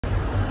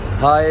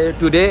Hi,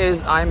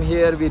 I'm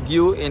here with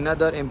you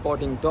another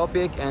important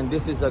topic, and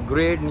this is a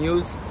great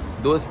news.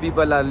 Those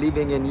people are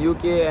living in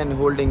UK and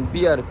holding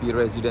BRP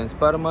residence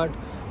permit.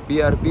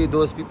 BRP,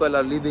 those people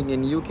are living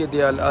in UK,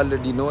 they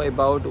already know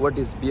about what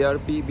is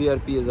BRP.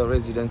 BRP is a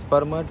residence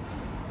permit,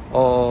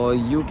 or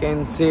you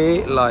can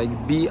say like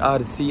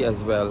BRC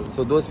as well.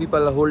 So those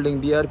people are holding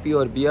BRP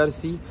or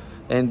BRC,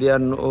 and they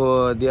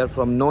are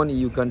from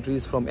non-EU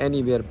countries, from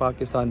anywhere: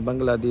 Pakistan,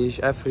 Bangladesh,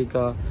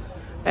 Africa,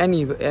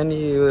 any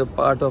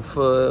part of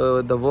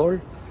the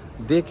world.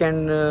 They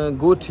can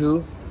go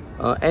to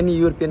any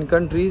European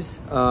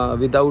countries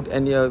without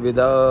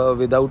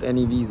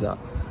any visa.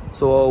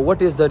 So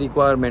what is the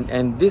requirement?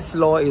 And this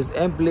law is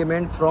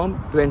implemented from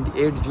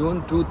 28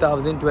 June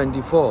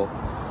 2024.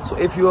 So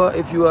if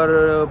you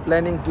are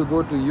planning to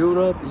go to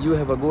Europe, you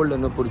have a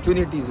golden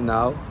opportunities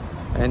now,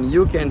 and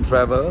you can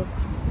travel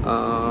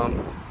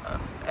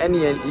any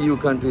EU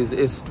countries.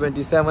 Is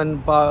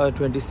 27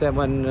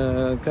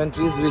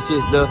 countries, which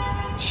is the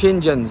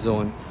Schengen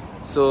zone.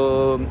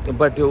 So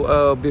but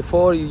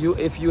before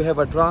if you have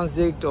a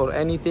transit or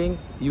anything,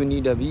 you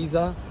need a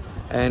visa,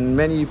 and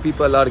many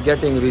people are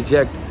getting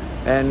rejected.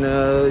 And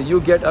you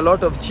get a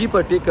lot of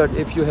cheaper ticket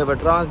if you have a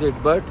transit,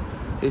 but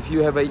if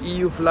you have a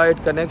EU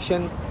flight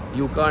connection,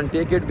 you can't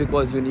take it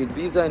because you need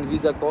visa, and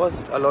visa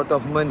cost a lot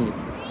of money.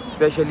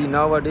 Especially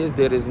nowadays,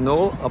 there is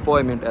no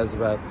appointment as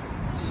well.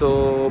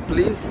 So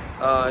please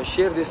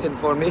share this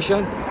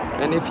information,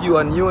 and if you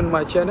are new on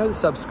my channel,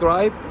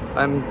 subscribe.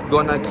 I'm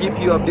gonna keep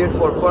you updated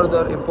for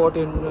further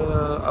important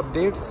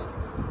updates.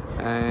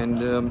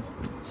 And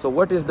so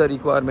what is the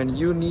requirement?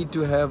 You need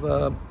to have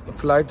a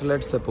flight.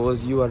 Let's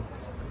suppose you are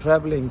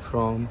traveling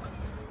from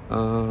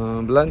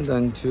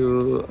London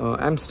to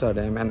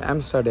Amsterdam, and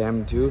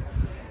Amsterdam to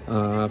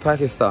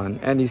Pakistan,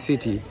 any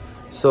city.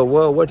 So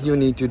what you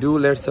need to do,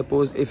 let's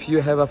suppose if you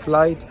have a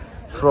flight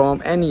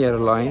from any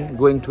airline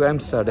going to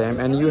Amsterdam,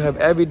 and you have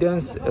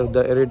evidence of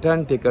the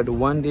return ticket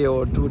 1 day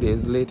or 2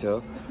 days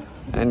later,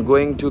 and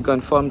going to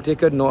confirm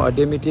ticket, no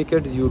academy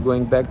ticket, you're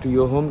going back to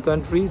your home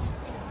countries,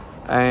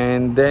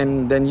 and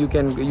then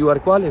you are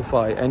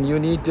qualified. And you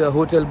need a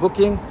hotel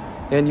booking,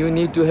 and you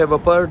need to have a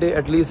per day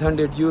at least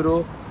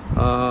 €100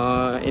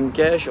 in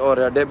cash or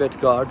a debit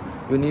card.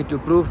 You need to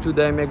prove to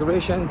the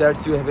immigration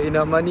that you have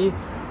enough money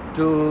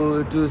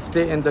to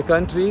stay in the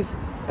countries,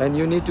 and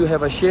you need to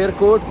have a share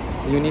code,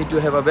 you need to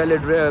have a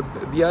valid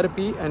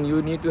BRP, and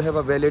you need to have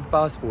a valid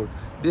passport.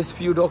 These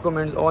few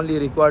documents only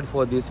required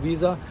for this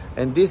visa,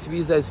 and this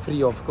visa is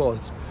free of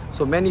cost.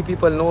 So many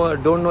people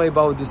don't know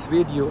about this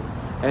video,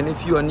 and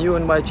if you are new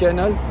on my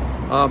channel,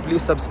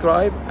 please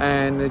subscribe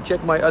and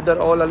check my other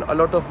a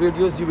lot of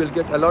videos. You will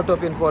get a lot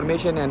of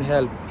information and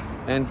help.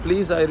 And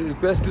please, I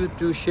request you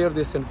to share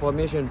this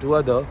information to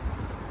others.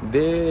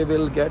 They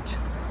will get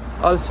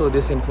also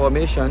this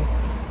information.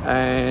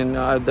 And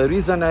the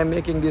reason I'm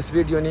making this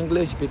video in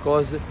English,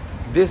 because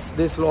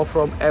this law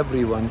from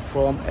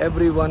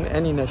everyone,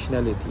 any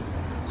nationality.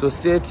 So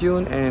stay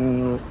tuned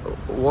and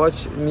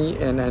watch me,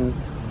 and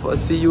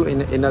see you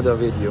in another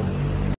video.